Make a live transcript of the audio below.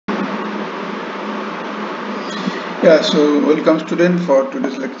Yeah, so welcome student for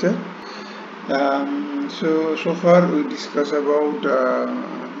today's lecture. So far we discussed about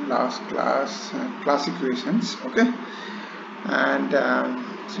last class class equations, okay, and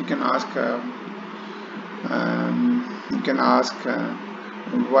so you can ask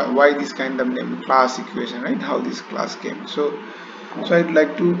why this kind of name class equation, right? How this class came. So I'd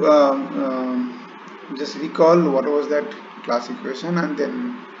like to just recall what was that class equation, and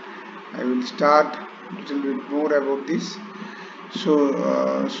then I will start a little bit more about this.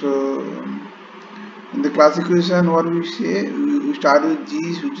 In the class equation, what we say, we start with G,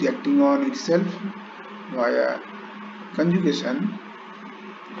 which is acting on itself via conjugation.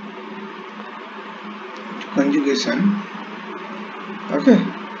 Okay,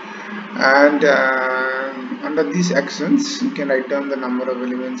 and under these actions, you can write down the number of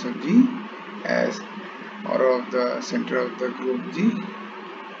elements of G as order of the center of the group G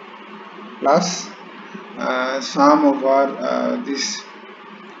plus sum over this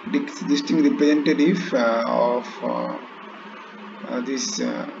distinct representative of this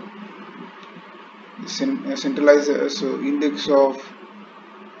centralizer, so index of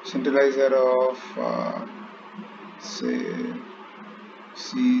centralizer of say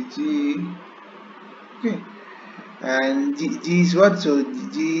CG, okay, and G is what? So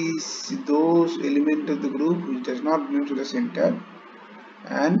G is those element of the group which does not belong to the center,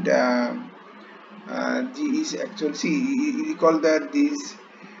 and G is actually, see, you recall that these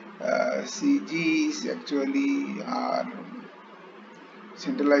CG is actually are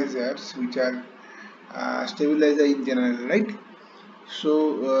centralizers which are stabilizer in general, right?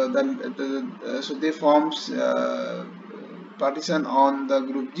 So so they forms partition on the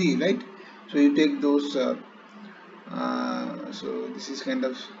group G, right? So you take those. So this is kind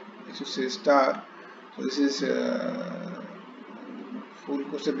of, I should say, star. So this is full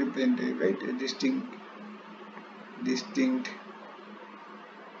quotient representative, right? A distinct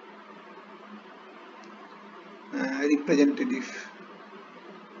representative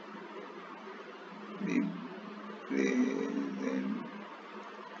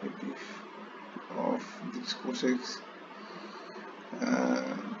of these cossets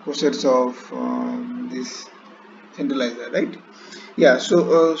of this centralizer, right? Yeah, this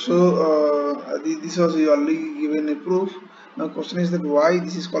was already given a proof. Now question is that why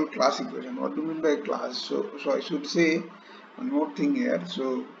this is called class equation. What do you mean by class? So I should say one more thing here.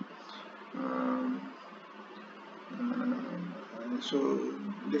 Um, so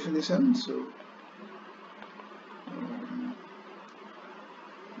definition. So um,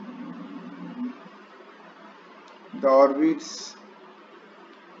 the orbits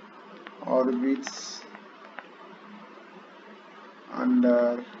under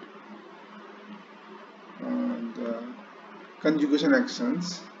the conjugation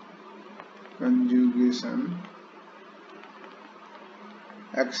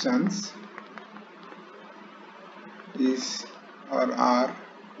actions is or are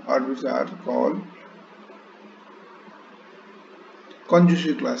orbits are called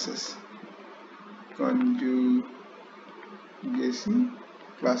conjugation classes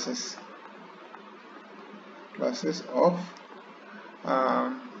of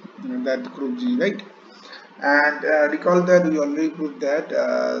that group G, right? And recall that we already proved that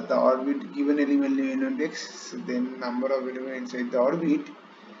the orbit given element index, then number of elements inside the orbit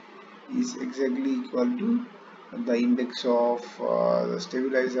is exactly equal to the index of the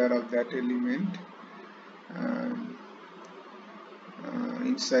stabilizer of that element um,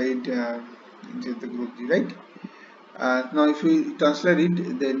 inside the group G, right? Now if we translate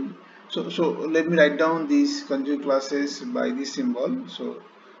it, then so let me write down these conjugate classes by this symbol. So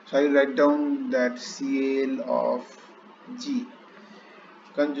I will write down that Cl of G,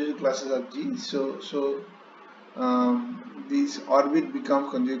 conjugate classes of G. This orbit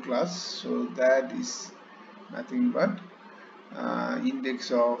becomes conjugate class, so that is nothing but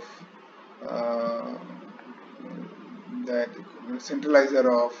index of uh, that centralizer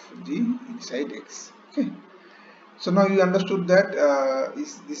of G inside X. Okay. So now you understood that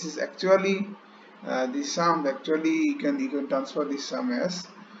this is actually this sum. Actually, you can transfer this sum as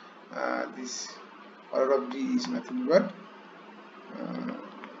this order of G is nothing but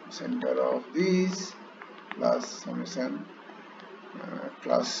center of this plus summation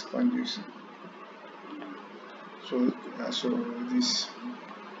plus conjugation. So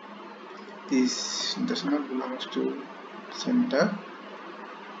this does not belongs to center,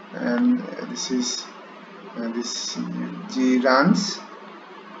 and this is this G runs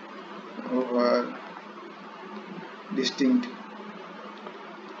over distinct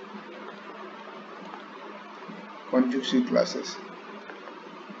conjugate classes.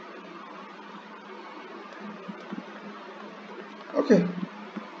 Okay,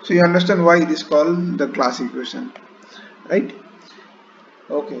 so you understand why it is called the class equation, right?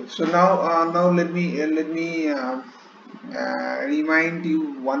 Okay, so now let me remind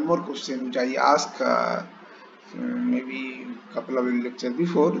you one more question which I asked maybe a couple of lectures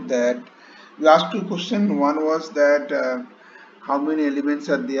before. That we asked two questions. One was that how many elements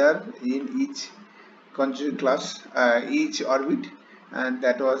are there in each conjugate class, each orbit, and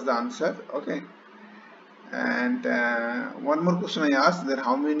that was the answer. Okay, and one more question I asked, that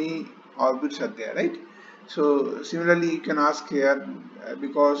how many orbits are there, right? So similarly you can ask here,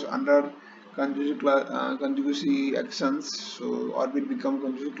 because under conjugacy actions, so orbit become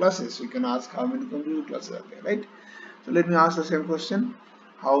conjugate classes, so you can ask how many conjugate classes are there, right? So let me ask the same question: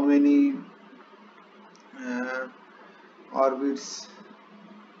 how many uh, orbits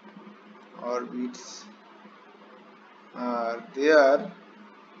orbits are there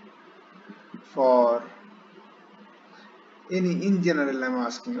for any, in general I'm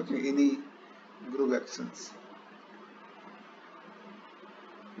asking, okay, any group actions.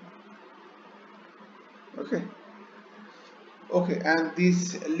 Okay, and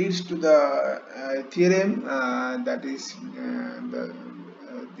this leads to the theorem, that is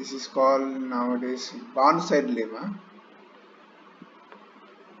this is called nowadays Burnside lemma.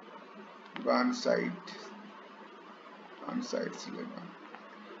 Burnside Burnside's lemma.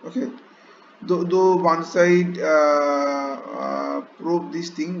 Okay, though Burnside proved this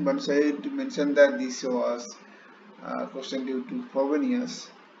thing, Burnside mentioned that this was question due to Frobenius.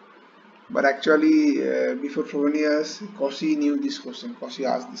 But actually, before Frobenius, Cauchy knew this question. Cauchy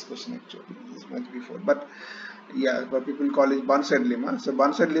asked this question actually, this much before. But yeah, but people call it Burnside lemma. So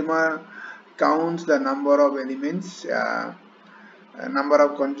Burnside lemma counts the number of elements, number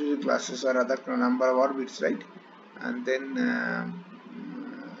of conjugate classes, or other number of orbits, right? And then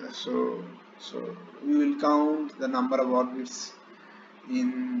so we will count the number of orbits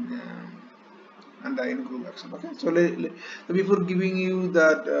in under n group action. Okay, so so before giving you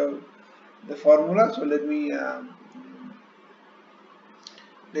that the formula, so let me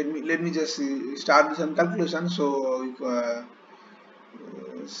just start with some calculation. So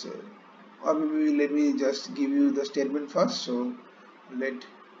or maybe let me just give you the statement first. So let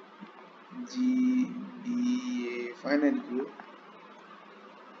G be a finite group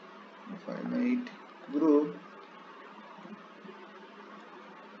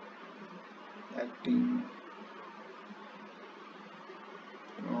acting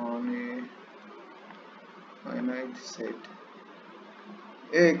on a finite set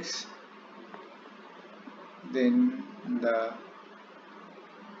X, then the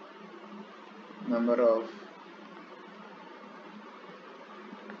number of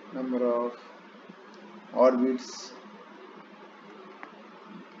orbits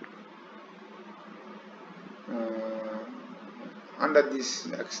under this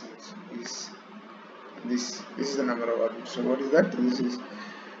actions is this is the number of orbits. So what is that? This is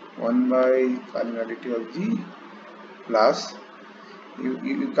 1 by cardinality of G plus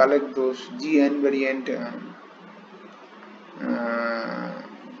you collect those G invariant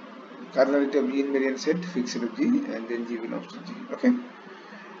cardinality of G invariant set fixed of G, and then G belongs to G. Okay,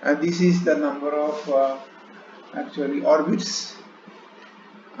 and this is the number of actually orbits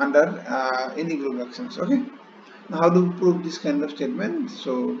under any group actions. Okay, now how to prove this kind of statement?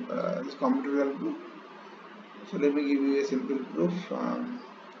 So this combinatorial proof. So let me give you a simple proof.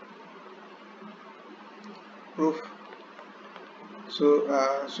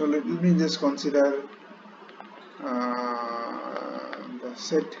 So let me just consider the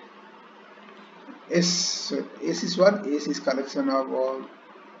set S. So S is what? S is collection of all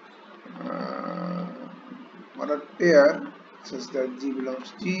or a pair such that G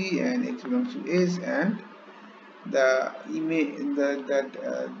belongs to G and X belongs to S, and the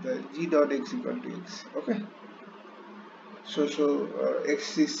the G dot X equal to X. Okay, so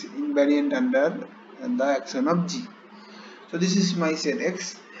X is invariant under the action of G. So this is my set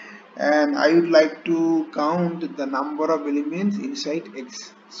X, and I would like to count the number of elements inside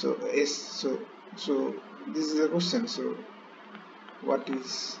X. So S. So this is the question. So what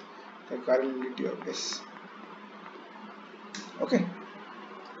is the cardinality of S? Okay,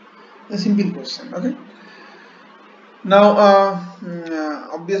 a simple question. Okay, now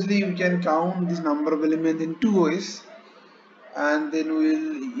obviously we can count this number of elements in two ways, and then we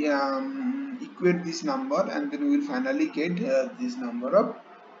will equate this number, and then we will finally get this number of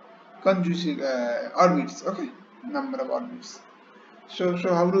conjugate orbits. Okay, number of orbits. So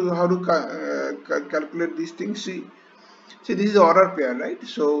how to calculate these things? See, this is the order pair, right?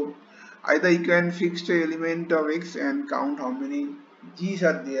 So either you can fix the element of X and count how many G's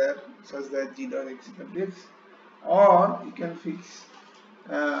are there such that G dot X equal to X, or you can fix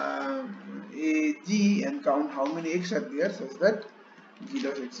a g and count how many x are there such that g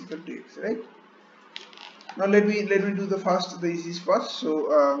dot x equal to x, right? Now let me do the easiest first.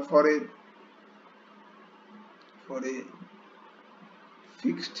 So for a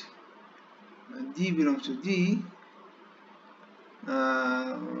fixed g belongs to g,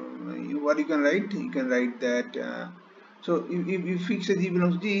 what you can write? You can write that. So if you fix a g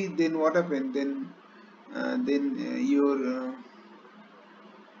belongs to g, then what happened? Then your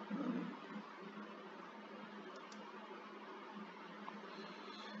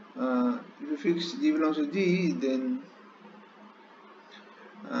if you fix g belongs to g,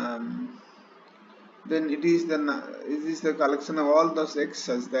 um, then it is the collection of all those x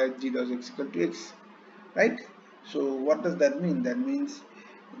such that g dot x equal to x, right? So what does that mean? That means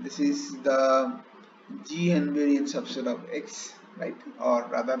this is the g invariant subset of x, right? Or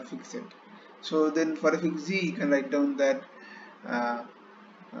rather fixed. So then for a fixed g, you can write down that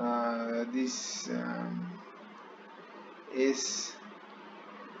this is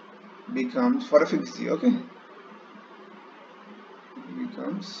becomes for a fixed g, okay,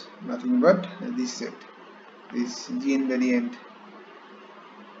 becomes nothing but this set, this g invariant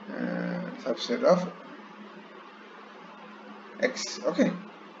subset of x, okay,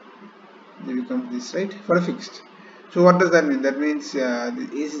 they become this, right, for a fixed. So what does that mean? That means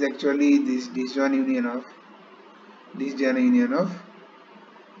this is actually this disjoint union of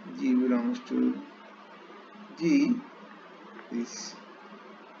g belongs to g, this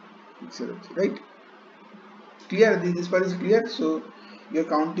fixed of g, right? Clear? This part is clear. So you're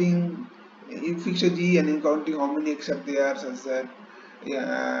counting, you fix a g and you're counting how many x are there such that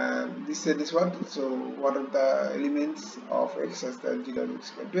this set is what? So what are the elements of x as the g dot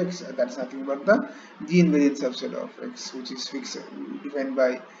x equal to x? That's nothing but the g invariant subset of x, which is fixed, defined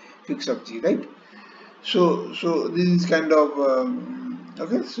by fix of g, right? So this is kind of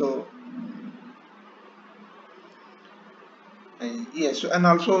okay. So yes. So, and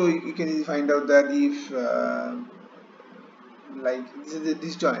also you can easily find out that if like this is the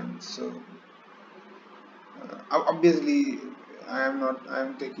disjoint. So obviously I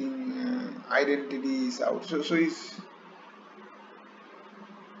am taking identities out. So if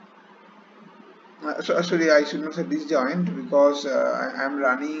so sorry, I should not say disjoint because I am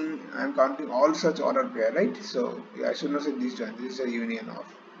counting all such order pair, right? So yeah, I should not say disjoint. This is a union of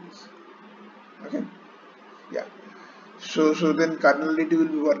this. Okay, yeah. So then cardinality will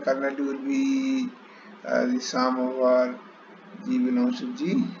be what? Cardinality will be the sum over g belongs to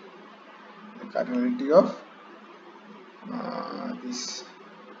g, the cardinality of this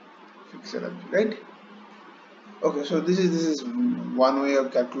fixed of g, right? Okay, so this is one way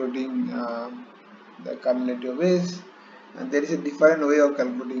of calculating the cardinality of s, and there is a different way of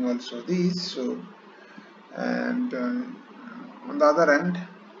calculating also this. So and on the other hand,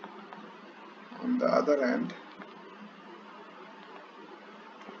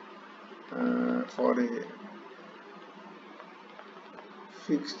 for a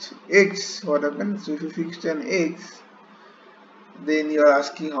fixed x, what happens? So if you fixed an x, then you are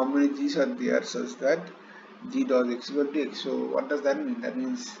asking how many g's are there such that g dot x equal to x. So what does that mean? That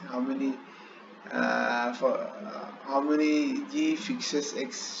means how many how many g fixes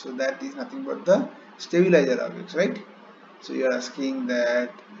x. So that is nothing but the stabilizer of x, right? So you are asking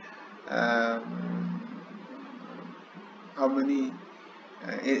that how many.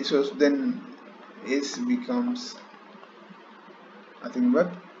 So then s becomes nothing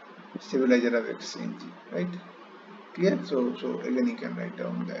but stabilizer of x in g, right? Clear? So again you can write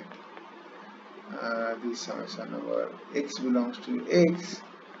down that this summation over x belongs to x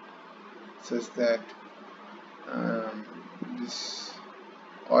such that this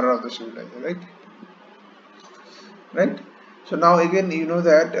order of the stabilizer, right? So now again you know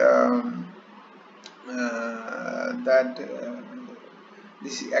that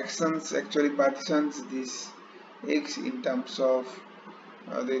this actions actually partitions this x in terms of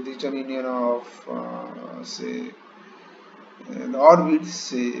the union of say the orbits,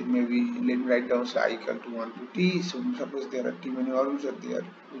 say maybe let me write down say I equal to 1 to t. So suppose there are t many orbits are there,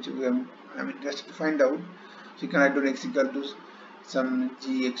 which I'm interested to find out. So you can write down x equal to some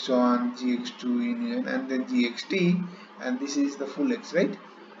gx1, gx2 union and then gxt, and this is the full x, right?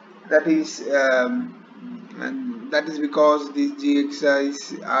 That is and that is because these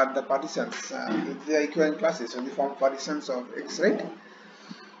gxi's are the partitions, they are equivalent classes, so they form partitions of x, right?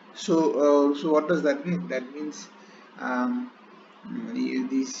 So what does that mean? That means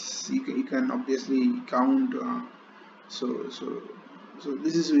this you can obviously count. So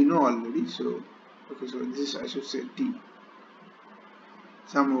this is we know already. So okay, so this is I should say t,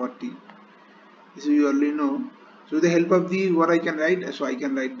 sum over t. This you already know. So with the help of the what I can write, so I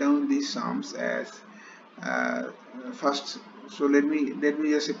can write down these sums as first. So let me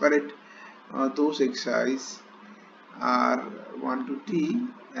just separate those exercise are 1 to t,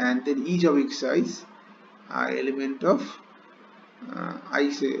 and then each of exercise are element of I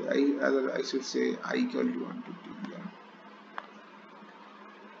should say I equal to 1 to t. Yeah.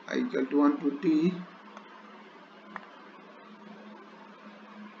 I equal to 1 to t,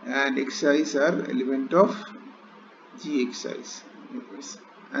 and exercise are element of g exercise,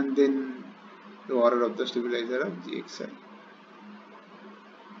 and then the order of the stabilizer of g exercise.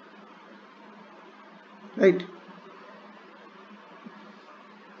 Right?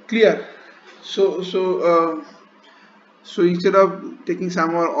 Clear? So instead of taking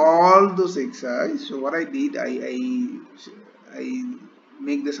sum of all those exercise, so what I did, I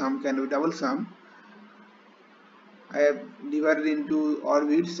make the sum kind of double sum. I have divided into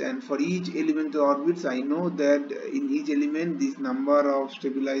orbits, and for each element of the orbits, I know that in each element this number of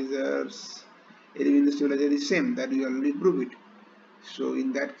stabilizers, element of the stabilizer is same. That we already proved it. So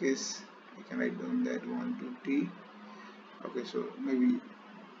in that case, I can write down that 1 to t. Okay, so maybe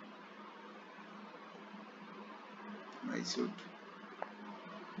I should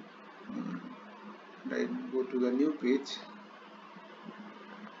go to the new page.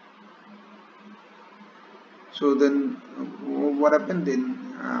 So then what happened then,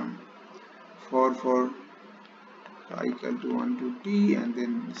 for I equal to 1 to t, and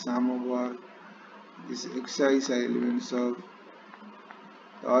then sum over this exercise elements of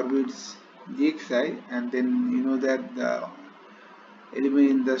the orbits gxi, and then you know that the element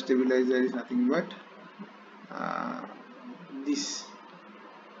in the stabilizer is nothing but this,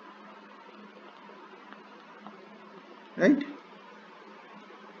 right?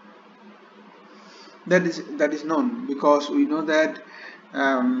 That is known, because we know that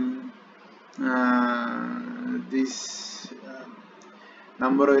this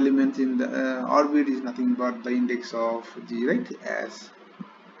number of elements in the orbit is nothing but the index of g, right? As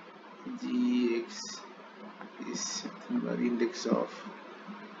gx is nothing but index of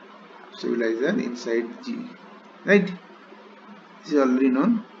stabilizer inside g, right? This is already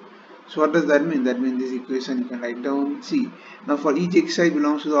known. So what does that mean? That means this equation you can write down. See, now for each xi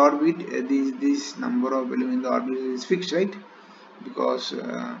belongs to the orbit, this number of elements in the orbit is fixed, right? Because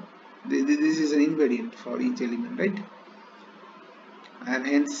this is an invariant for each element, right? And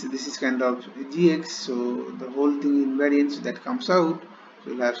hence this is kind of gx, so the whole thing invariance that comes out.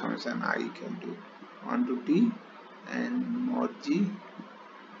 So we'll have summation I equal to 1 to t and mod g,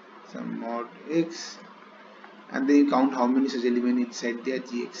 some mod x, and then you count how many such elements inside their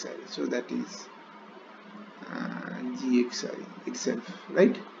gxi. So that is gxi itself,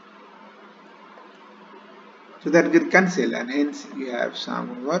 right? So that get cancel, and hence you have sum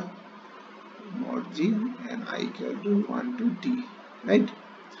over mod g and I equal to 1 to t, right?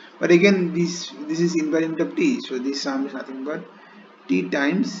 But again, this is invariant of t, so this sum is nothing but t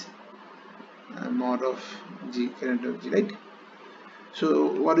times mod of g, current of g, right?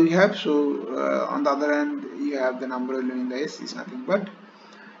 So what do we have? So on the other hand, you have the number of elements in the S is nothing but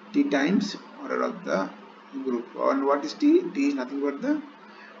t times order of the group. And what is t? T is nothing but the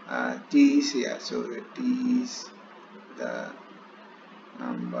t is here. So t is the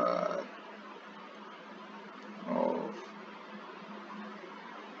number of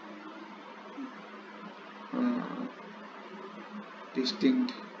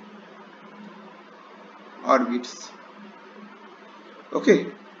distinct orbits. Okay.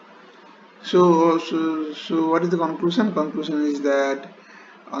 So what is the conclusion? Conclusion is that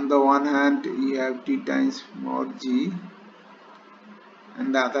on the one hand you have t times mod g,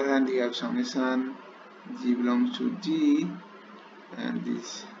 and the other hand you have summation g belongs to g, and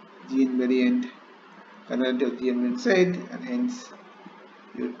this g invariant current of g inside, and hence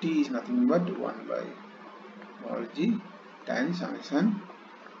your t is nothing but 1 by mod g times summation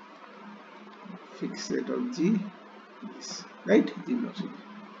fixed rate of g, this, right? G belongs to g.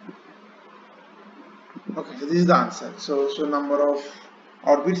 Okay, so this is the answer. So number of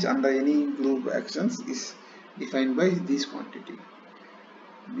orbits under any group actions is defined by this quantity.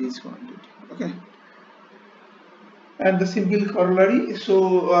 Okay, and the simple corollary.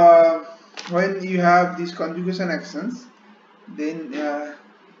 So when you have these conjugation actions, then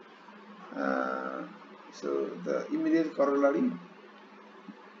so the immediate corollary.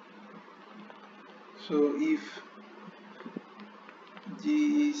 So if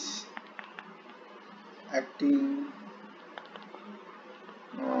G is acting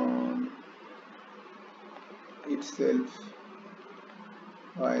on itself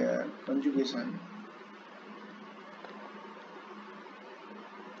via conjugation,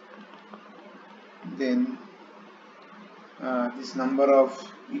 then this number of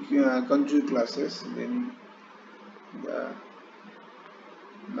conjugate classes, then the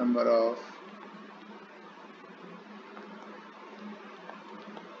number of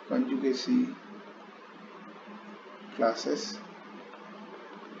conjugacy classes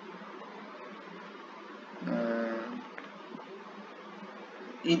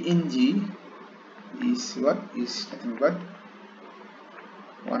in G is what is nothing but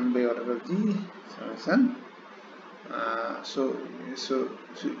 1 by order of G summation. So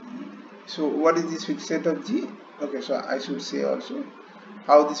what is this fixed set of G? Okay, so I should say also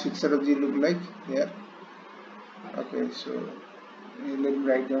how this fixed set of G look like here. Okay, so let me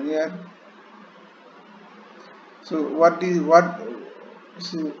write down here. So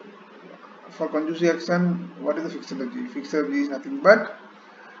so for conjugacy action, what is the fixed set of G? Fixed set of G is nothing but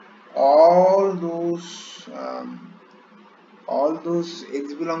all those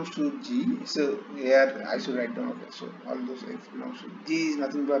x belongs to G. So here I should write down, okay, so all those x belongs to G is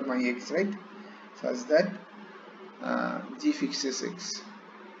nothing but my x, right? Such that G fixes x.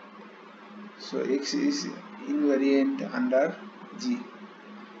 So x is invariant under G,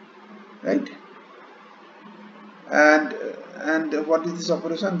 right? And what is this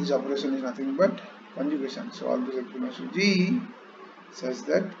operation? This operation is nothing but conjugation. So all those x belongs to G such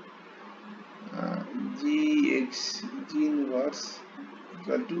that G inverse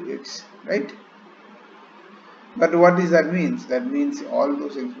equal to x, right? But what does that means? That means all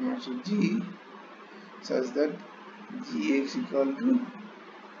those x belongs to G such that Gx equal to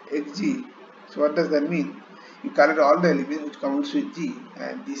xg. So what does that mean? You collect all the elements which comes with G,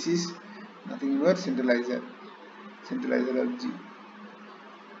 and this is nothing but centralizer of G,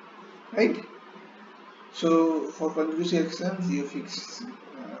 right? So for conjugacy actions, you fix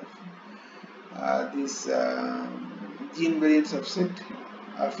this G invariant subset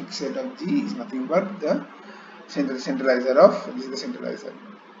or fixed set of G is nothing but the centralizer of, this is the centralizer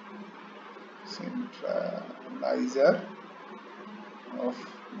of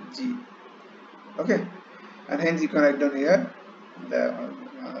G. Okay, and hence you can write down here the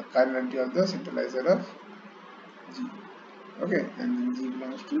cardinality of the centralizer of G. Okay, and then G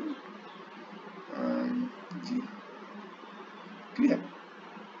belongs to G. Clear?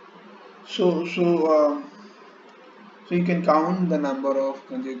 So you can count the number of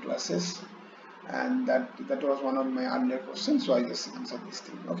conjugate classes, and that was one of my earlier questions, so I just answered this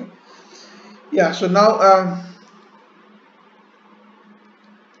thing. Okay, yeah. So now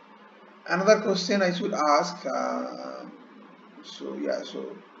another question I should ask. So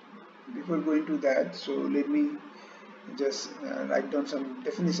before going to that, so let me just write down some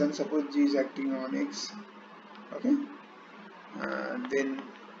definitions. Suppose G is acting on X. Okay, then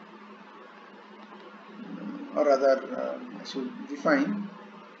or rather I should define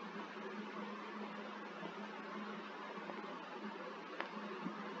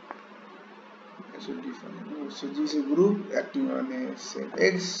so G is a group acting on a set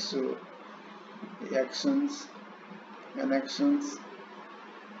X, so the actions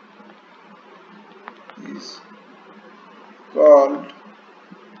is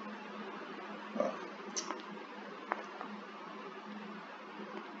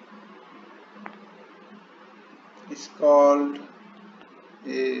called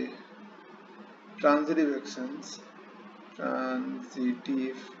a transitive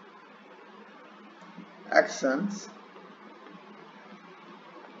actions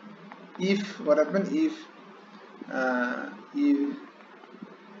if what happens if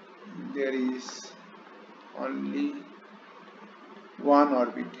there is only one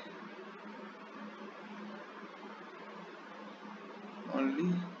orbit,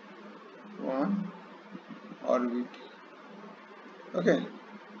 okay.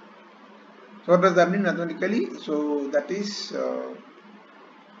 So what does that mean mathematically? So that is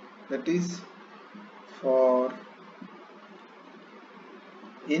for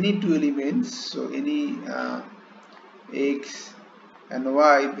any two elements, so any x and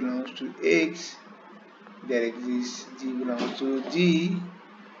y belongs to X, there exists G belongs to G,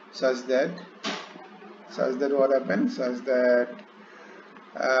 such that what happens, such that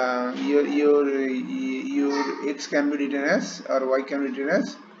your X can be written as, or Y can be written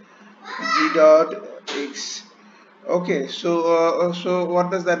as G dot X. Okay, so so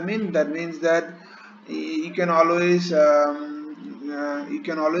what does that mean? That means that you can always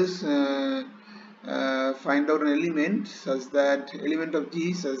find out an element such that element of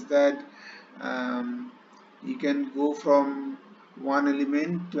G such that you can go from one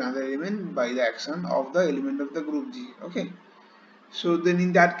element to another element by the action of the element of the group G. Okay, so then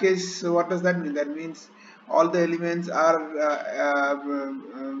in that case, so what does that mean? That means all the elements are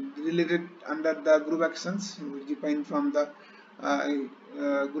related under the group actions defined from the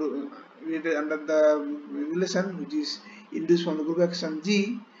group related under the relation which is induced from the group action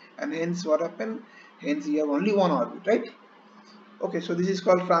G, and hence what happened? Hence you have only one orbit, right? Okay, so this is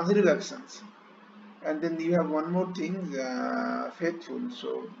called transitive actions. And then you have one more thing, faithful.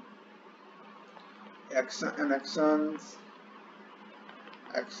 So action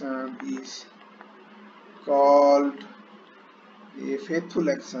is called a faithful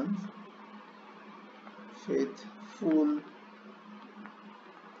action. Faithful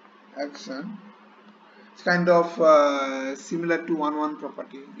action. It's kind of similar to 1-1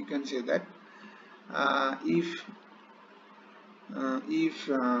 property. You can say that if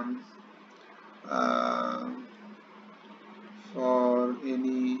for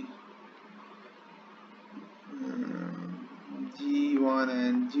any G1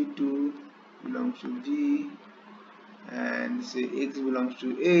 and G2 belongs to G, and say X belongs to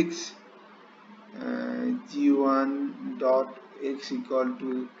X, G1 dot X equal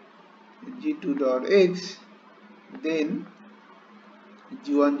to G2 dot X, then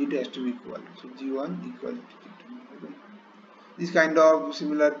G1 G2 has to be equal. So G1 equal to G2. Okay. This kind of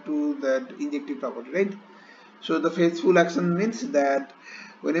similar to that injective property, right? So the faithful action means that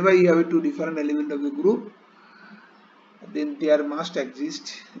whenever you have two different elements of the group, then there must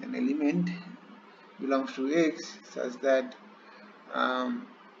exist an element belongs to X such that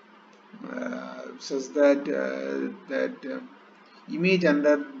image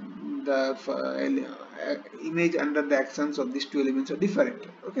under the actions of these two elements are different.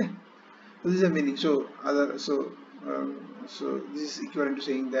 Okay, so this is the meaning. So so this is equivalent to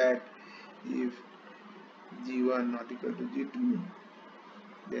saying that if G1 not equal to G2,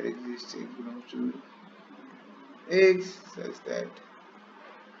 there exists X belongs to X such that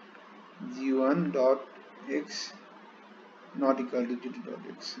G1 dot X not equal to G2 dot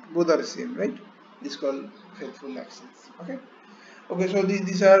X. Both are the same, right? This is called faithful actions. Okay. Okay. So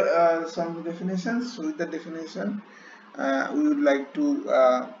these are some definitions. So with the definition, we would like to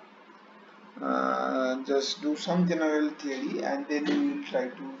just do some general theory, and then we will try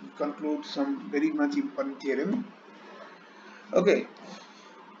to conclude some very much important theorem. Okay.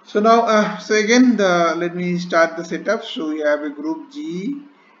 So now, so again, let me start the setup. So we have a group G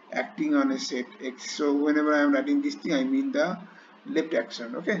acting on a set X. So whenever I am writing this thing, I mean the left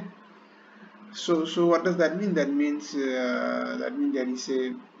action. Okay. So what does that mean? That means there is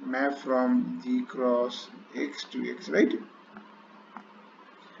a map from G cross X to X, right?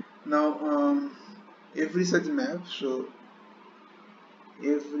 Now every such map, so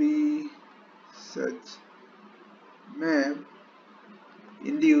every such map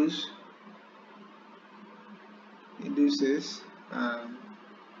induces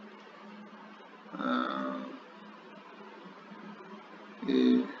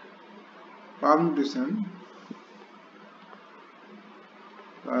a permutation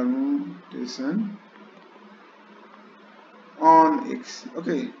on X.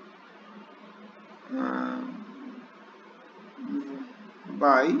 Okay.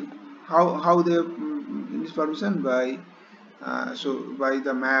 By how they induce permutation by so by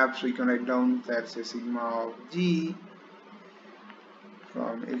the map. So you can write down that's a sigma of G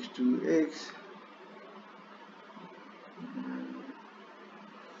from X to X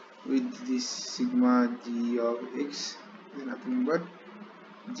with this sigma G of X is nothing but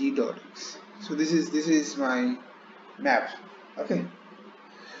G dot X. So this is my map. Okay.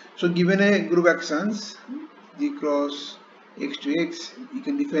 So given a group actions G cross X to X, you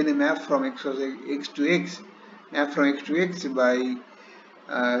can define a map from X to X, map from X to X by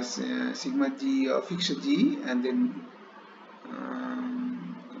sigma G of fixed G, and then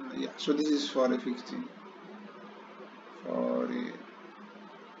yeah. So this is for a fixed G. For a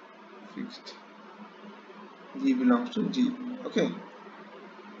fixed G belongs to G. Okay.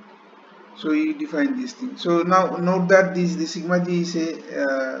 So you define this thing. So now note that the sigma G is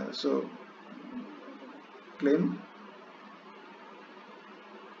a so claim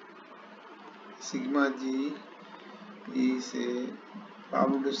sigma G is a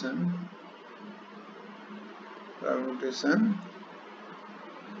permutation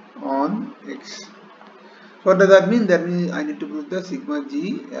on X. So what does that mean? That means I need to prove that sigma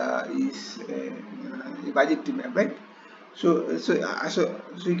G is a bijective map, right? So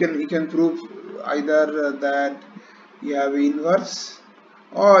you can prove either that you have inverse,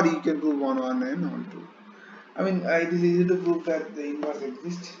 or you can prove 1 1 and all 2. I mean, it is easy to prove that the inverse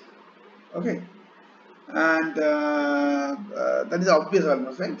exists. Okay, and that is obvious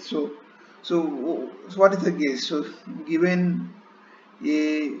almost, right? So what is the case? So given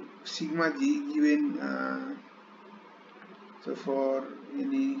a sigma g given so for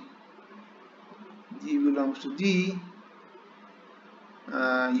any g belongs to G,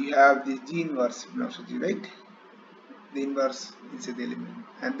 you have this G inverse belongs to G, right? The inverse inside the element,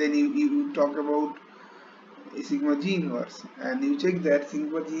 and then you talk about a sigma G inverse, and you check that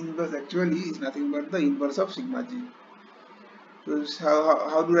sigma G inverse actually is nothing but the inverse of sigma G. So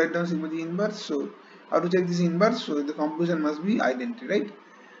how to write down sigma G inverse? So how to check this inverse? So the composition must be identity, right?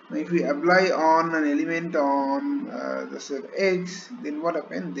 Now if we apply on an element on the set X, then what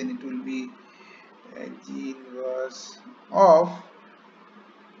happens? Then it will be G inverse of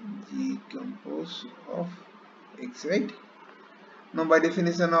G compose of X, right? Now by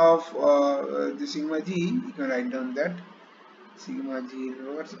definition of the sigma G, you can write down that sigma G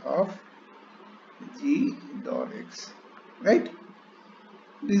inverse of G dot X, right?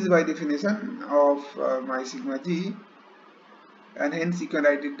 This is by definition of my sigma G, and hence you can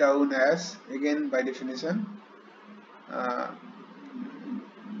write it down as, again by definition,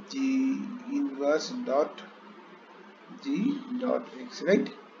 G inverse dot G dot X, right?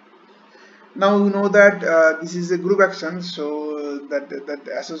 Now you know that this is a group action, so that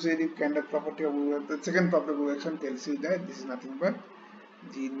associative kind of property of the second property of group action tells you that this is nothing but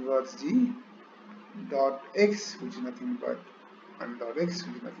G inverse G dot X, which is nothing but 1 dot X,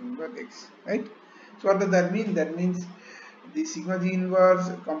 which is nothing but X, right? So what does that mean? That means the sigma G inverse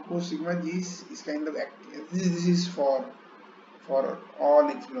compose sigma G is kind of active. This is for all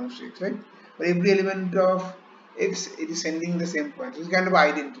X belongs to X, right? For every element of X, it is sending the same point. So it's kind of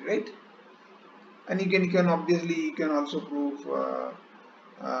identity, right? And you can obviously you can also prove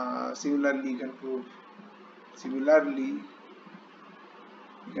similarly you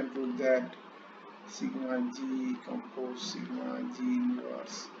can prove that sigma G compose sigma G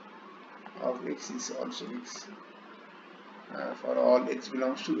inverse of X is also X for all X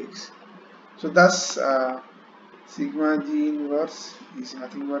belongs to X. So thus sigma G inverse is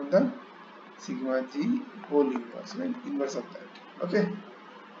nothing but the sigma G whole inverse, right? Inverse of that, okay?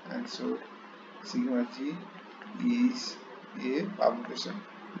 And so sigma G is a permutation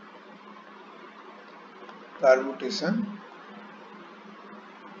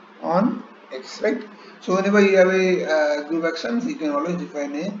on X, right? So whenever you have a group actions, you can always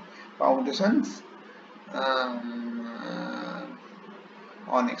define a permutations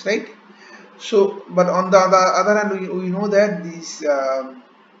on X, right? So, but on the other hand, we know that this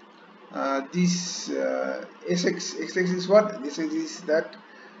XX is what? This is that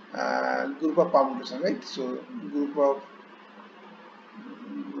group of permutation, right? So group of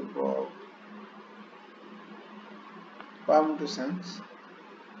permutations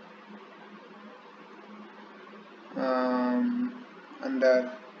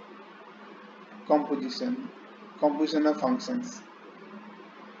under composition of functions,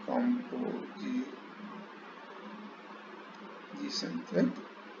 composition, right?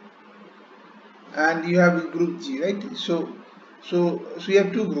 And you have a group G, right? So you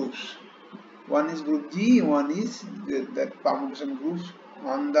have two groups. One is group G, one is that permutation groups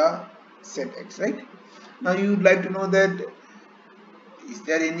on the set X, right? Now you would like to know that is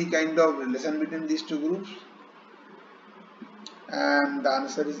there any kind of relation between these two groups? And the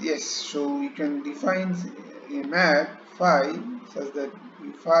answer is yes. So you can define a map phi such that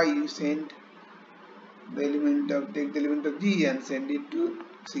phi you send the element of take the element of G and send it to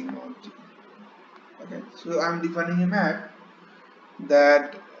sigma of G. Okay, so I am defining a map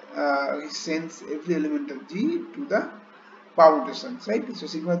that sends every element of G to the permutations, right? So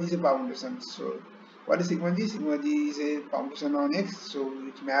sigma G is a permutation. So what is sigma G? Sigma G is a permutation on X, so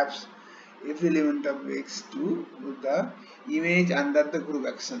it maps every element of X to the image under the group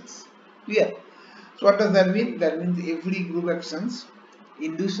actions. Clear? So what does that mean? That means every group actions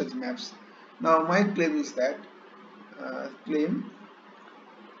induce such maps. Now my claim is that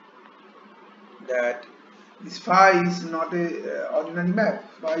this phi is not a ordinary map.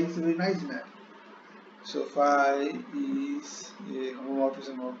 Phi is a very nice map. So phi is a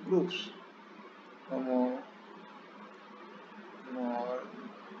homomorphism of groups. Homomorphism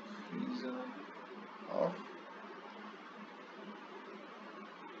of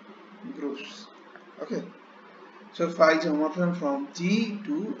groups. Okay. So phi is homomorphism from G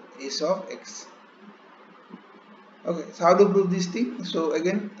to S of X. Okay, so how to prove this thing? So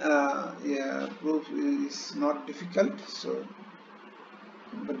again, proof is not difficult. So,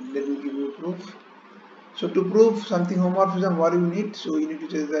 but let me give you a proof. So to prove something homomorphism, what you need? So you need to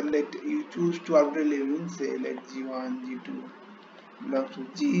say that let you choose two arbitrary elements. Say let G1, G2 belongs to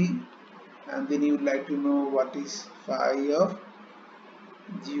G, and then you would like to know what is phi of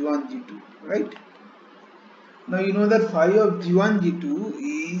G1, G2, right? Now you know that phi of G1 G2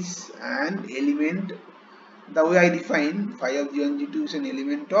 is an element. The way I define phi of G1 G2 is an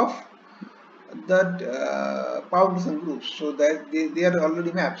element of that permutation groups, so that they are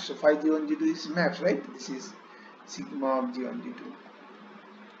already maps. So phi G1 G2 is maps, right? This is sigma of G1 G2,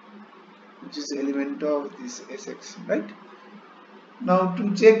 which is the element of this Sx, right? Now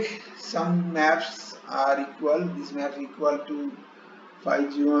to check some maps are equal, these maps equal to phi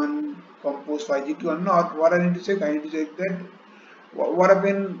G1 compose phi G2 or not, what I need to check? I need to check that what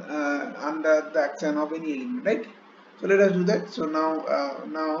happened under the action of any element, right? So let us do that. So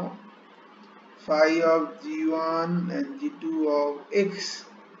now phi of G1 and G2 of X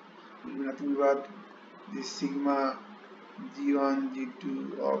will be nothing but this sigma G1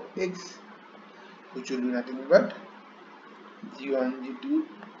 G2 of X, which will be nothing but G1 G2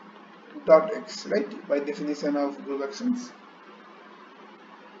 dot X, right? By definition of group actions,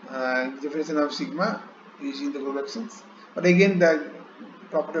 definition of sigma using the group actions. But again, the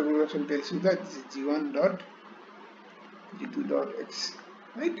property of group action tells you that this is G1 dot G2 dot X,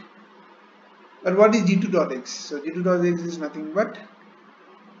 right? But what is G2 dot X? So G2 dot X is nothing but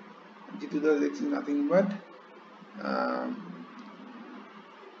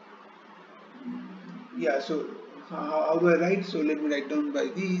yeah. So how do I write? So let me write down by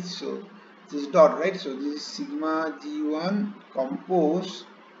this. So this is dot, right? So this is sigma G1 compose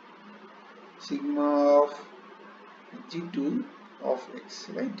sigma of G2 of X,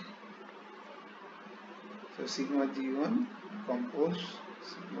 right? So sigma G1 compose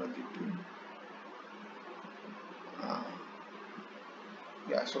sigma G2,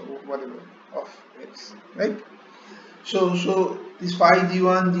 yeah, so whatever of X, right? So this phi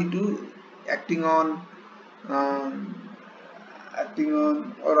G1 G2 acting on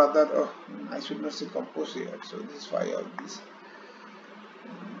or rather, oh, I should not say compose here. So this is phi of this.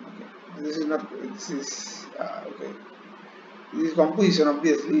 Okay, this is not, this is okay, this is composition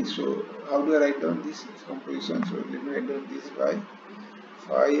obviously. So how do I write down this composition? So let me write down this by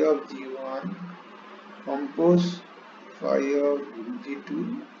phi of G1 compose phi of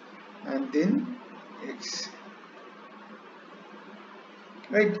G2 and then X,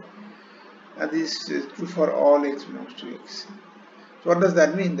 right? And this is true for all X belongs to X. So what does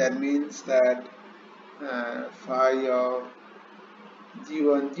that mean? That means that phi of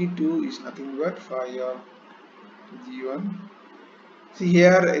G1 G2 is nothing but phi of G1. See,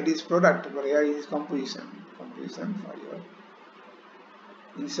 here it is product, but here it is composition phi of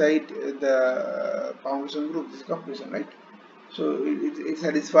inside the permutation group. This is composition, right? So it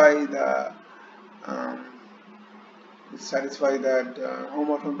satisfies the that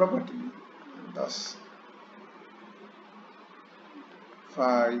homomorphism property, and thus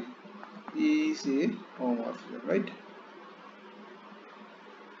phi is a homomorphism, right?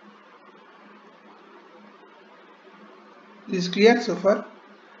 This is clear so far?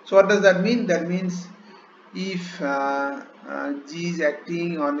 So what does that mean? That means if G is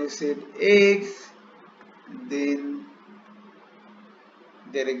acting on a set X, then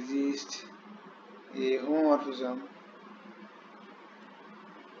there exists a homomorphism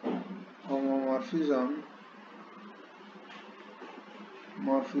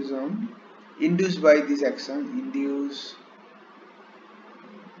induced by this action, induced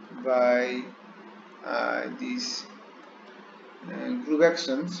by these group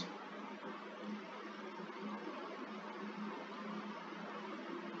actions,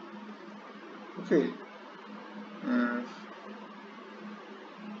 okay,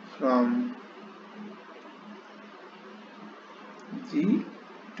 from G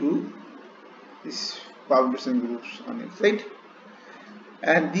to this permutation groups on X, right?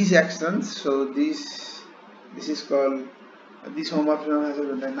 And these actions, so this is called, this homomorphism has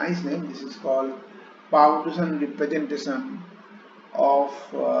a nice name. This is called permutation representation of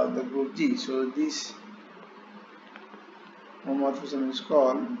the group G. So this homomorphism is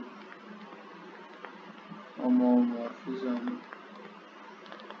called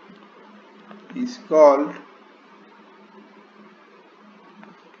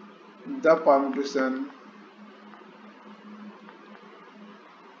the permutation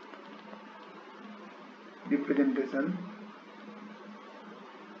representation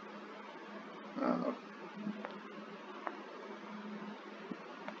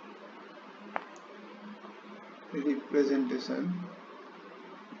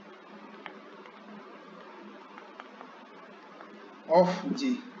of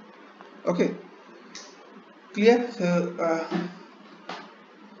G. Okay, clear? So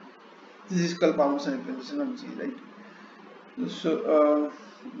this is called permutation representation of G, right? So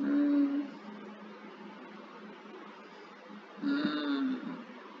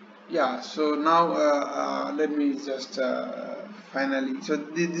Yeah, so now let me just finally, so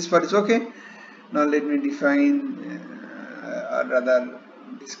this part is okay. Now let me define or rather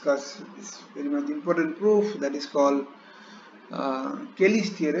discuss this very much important proof that is called Cayley's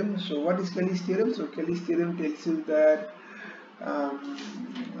theorem. So what is Cayley's theorem? So Cayley's theorem tells you that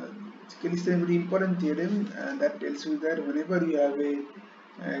Cayley's theorem is a very important theorem, and that tells you that whenever you have a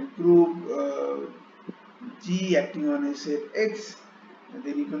group G acting on a set X,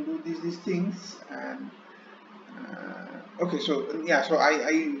 then you can do these things. And okay, so yeah, so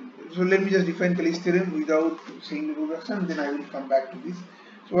let me just define Cayley's theorem without saying the group action, then I will come back to this.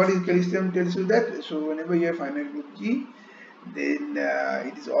 So what is Cayley's theorem tells you that, so whenever you have finite group G, then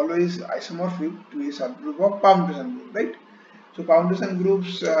it is always isomorphic to a subgroup of permutation group, right? So permutation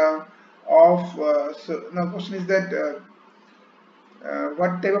groups so now question is that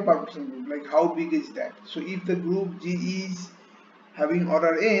what type of permutation group, like how big is that? So if the group G is having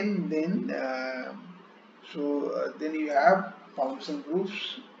order n, then then you have permutation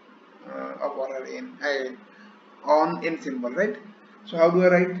groups of order n on n symbol, right? So how do I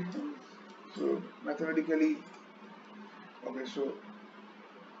write? So mathematically, okay, so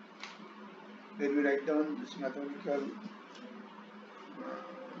let me write down this mathematical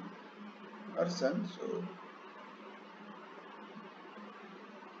version. So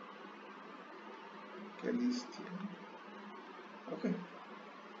Cayley's theorem. Okay.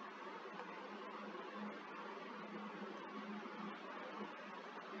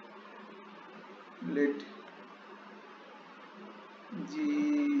 Let G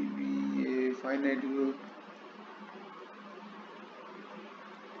be a finite group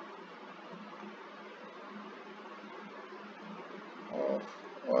of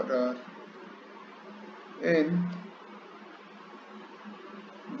order n,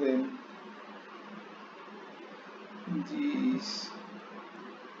 then G is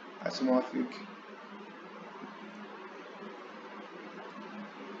isomorphic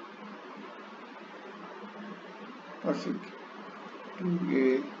to a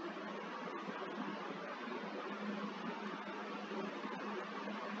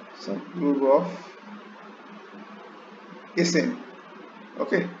subgroup of Sn.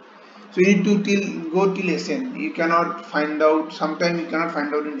 Okay, so you need to go till Sn. You cannot find out, sometimes you cannot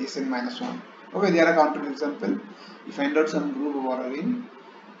find out in Sn minus 1. Okay, there are counter example. You find out some group of order n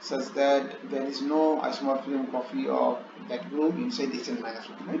such that there is no isomorphism copy of that group inside Sn minus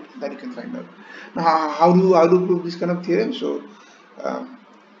 1, right? That you can find out. Now how do prove this kind of theorem? So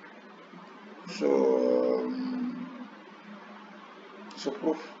so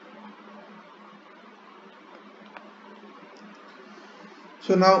proof.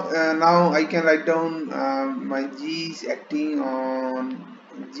 So now I can write down my G is acting on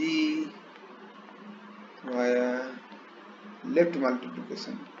G via left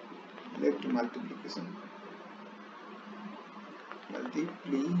multiplication.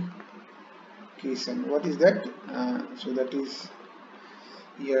 What is that? So that is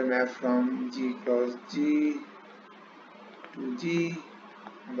here map from G cross G to G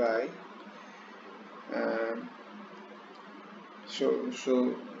by so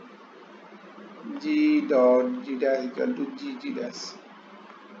G dot G dash equal to G dash,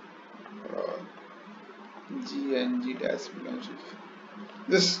 or G and G dash belongs to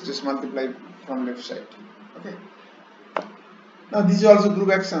this. Just multiply from left side. Okay. Now this is also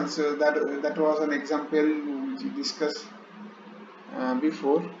group actions. So that was an example which we discussed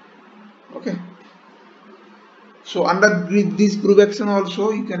before. Okay. So under this group action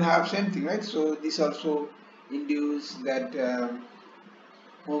also you can have same thing, right? So this also induce that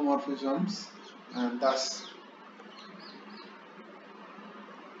homomorphisms, and thus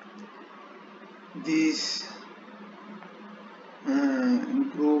this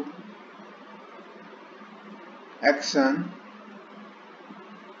group action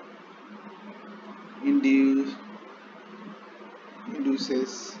induces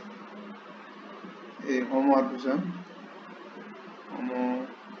a homomorphism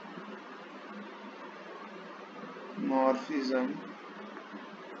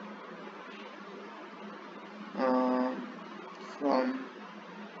from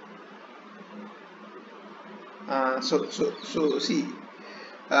so see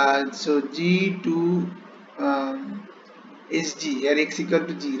so G to SG, here x equal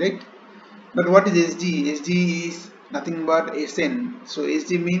to G, right? But what is SG? SG is nothing but Sn. So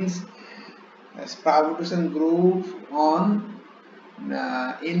SG means permutation group on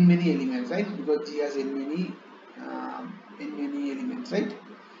n many elements, right? Because G has n many elements, right?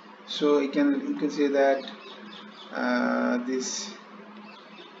 So you can say that this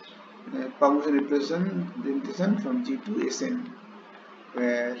permutation representation from G to Sn,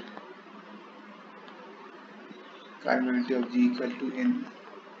 where cardinality of G equal to N.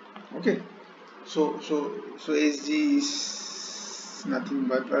 Okay, so SG is nothing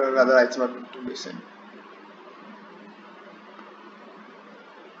but rather isomorphic to Sn.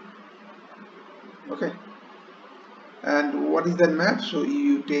 Okay, and what is that map? So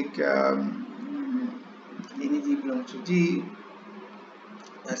you take any G belongs to G,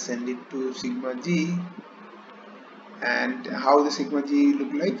 send it to sigma G, and how the sigma G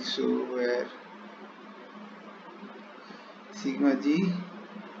look like? So where sigma G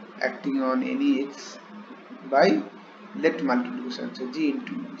acting on any X by let multiplication, so G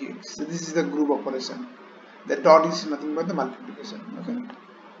into Gx. So this is the group operation. The dot is nothing but the multiplication.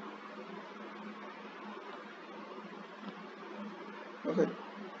 Okay,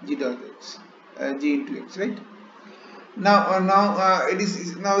 G dot X, G into X, right? Now it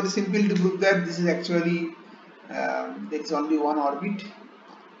is simple to prove that this is actually there is only one orbit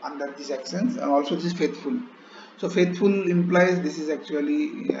under these actions, and also this is faithful. So faithful implies this is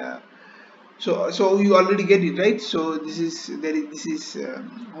actually so you already get it, right? So this is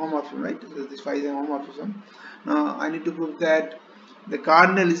homomorphism, right? So this phi is a homomorphism. Now I need to prove that the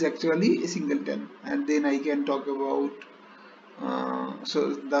cardinal is actually a singleton, and then I can talk about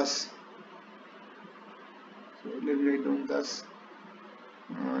thus. So let me write down thus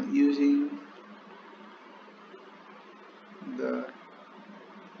using the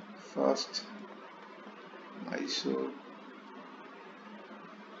first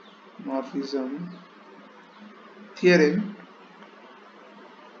isomorphism theorem.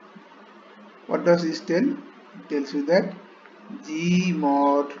 What does this tell? It tells you that G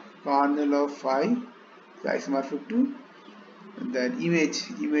mod kernel of phi is isomorphic to that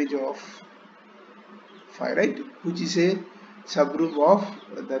image of phi, right? Which is a subgroup of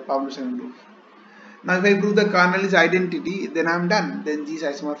the permutation group. Now if I prove the kernel is identity, then I am done. Then G is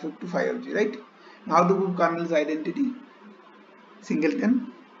isomorphic to phi of G, right? Now how to prove kernel is identity?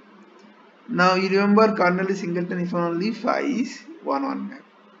 Singleton. Now you remember kernel is singleton if only phi is 1 map.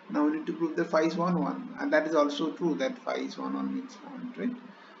 Now we need to prove that phi is 1 and that is also true, that phi is 1 means 1, right?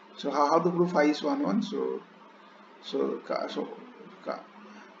 So how to prove phi is 1 so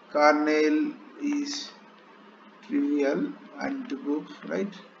kernel is trivial and to prove,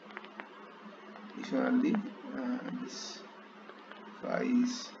 right? If only this phi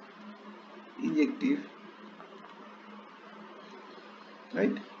is injective,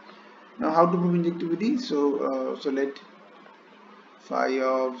 right? Now how to prove injectivity? So let phi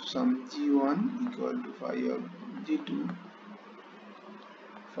of some G1 equal to phi of G2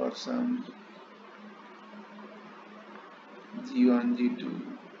 for some G1 G2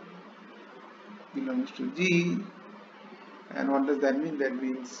 belongs to G. And what does that mean? That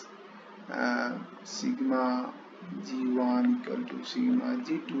means sigma G1 equal to sigma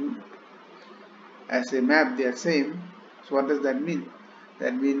G2 as a map, they are same. So what does that mean?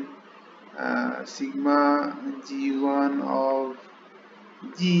 That means sigma G1 of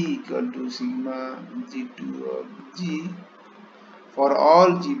G equal to sigma G2 of G for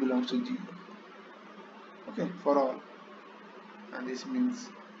all G belongs to G. Okay, for all, and this means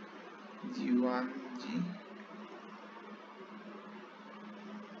G1 G,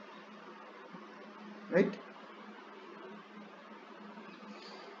 right?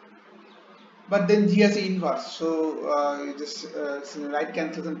 But then G has the inverse, so right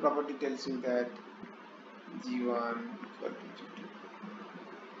cancellation property tells you that G1 equal to G2,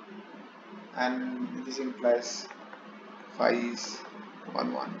 and this implies phi is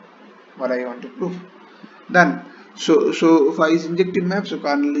 1 what I want to prove. Done. So phi is injective map, so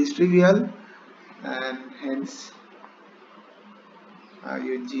kernel is trivial, and hence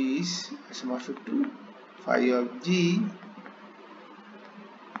your G is isomorphic to phi of G,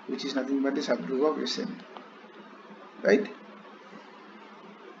 which is nothing but a subgroup of Sn, right?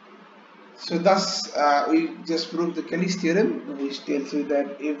 So thus we just proved the Cayley's theorem, which tells you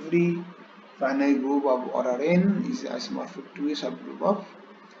that every finite group of order n is isomorphic to a subgroup of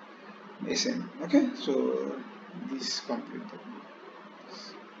Sn. Okay, so this completes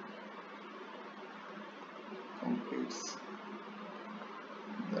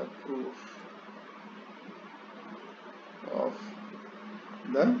the proof of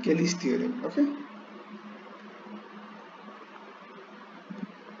the Cayley's theorem.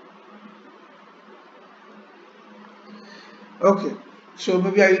 Okay, so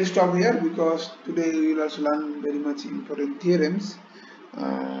maybe I will stop here because today we will also learn very much important theorems.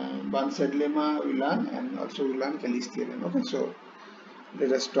 Burnside lemma we learn, and also we learn Cayley's theorem. Okay, so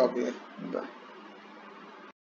let us stop here. Bye.